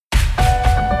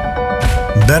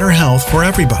better health for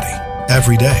everybody,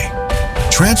 every day.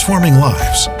 Transforming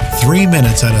lives, 3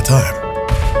 minutes at a time.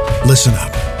 Listen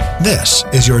up. This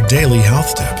is your daily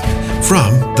health tip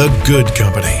from The Good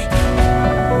Company.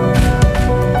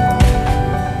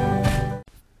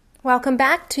 Welcome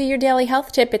back to your daily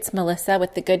health tip. It's Melissa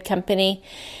with The Good Company.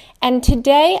 And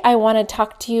today I want to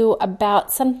talk to you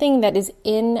about something that is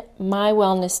in my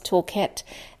wellness toolkit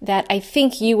that I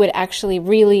think you would actually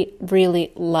really,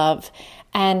 really love.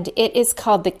 And it is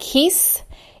called the Keys.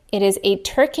 It is a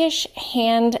Turkish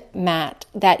hand mat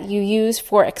that you use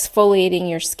for exfoliating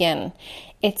your skin.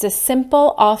 It's a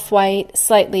simple off-white,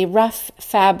 slightly rough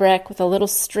fabric with a little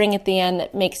string at the end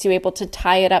that makes you able to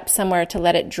tie it up somewhere to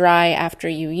let it dry after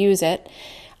you use it.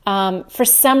 For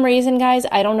some reason, guys,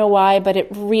 I don't know why, but it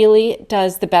really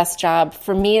does the best job.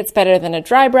 For me, it's better than a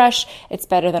dry brush. It's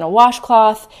better than a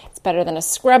washcloth. It's better than a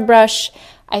scrub brush.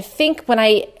 I think when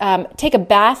I take a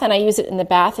bath and I use it in the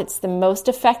bath, it's the most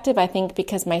effective, I think,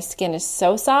 because my skin is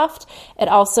so soft. It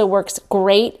also works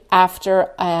great after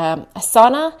a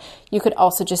sauna. You could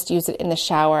also just use it in the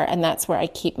shower, and that's where I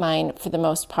keep mine for the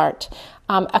most part.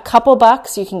 A couple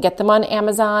bucks, you can get them on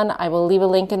Amazon. I will leave a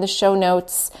link in the show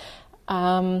notes.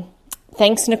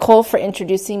 Thanks, Nicole, for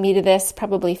introducing me to this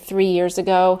probably 3 years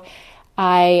ago.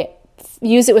 I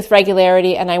use it with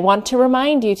regularity, and I want to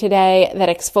remind you today that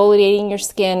exfoliating your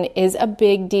skin is a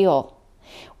big deal.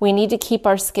 We need to keep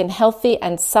our skin healthy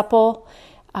and supple.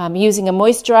 Using a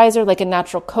moisturizer like a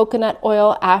natural coconut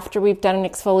oil after we've done an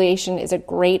exfoliation is a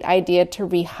great idea to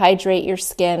rehydrate your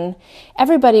skin.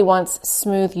 Everybody wants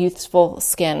smooth, youthful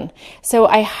skin. So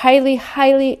I highly,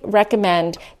 highly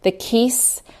recommend the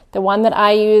Keys. The one that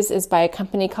I use is by a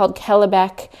company called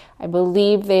Kelebek. I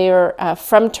believe they are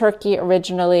from Turkey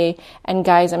originally. And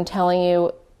guys, I'm telling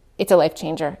you, it's a life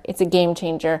changer. It's a game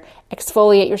changer.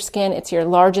 Exfoliate your skin. It's your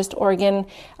largest organ.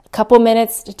 A couple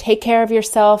minutes to take care of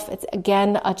yourself. It's,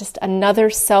 again, just another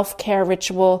self-care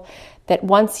ritual that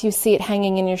once you see it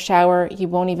hanging in your shower, you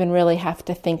won't even really have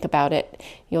to think about it.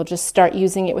 You'll just start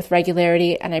using it with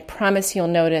regularity. And I promise you'll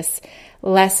notice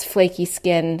less flaky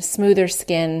skin, smoother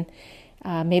skin,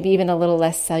 maybe even a little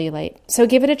less cellulite. So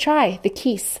give it a try, the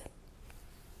Keys.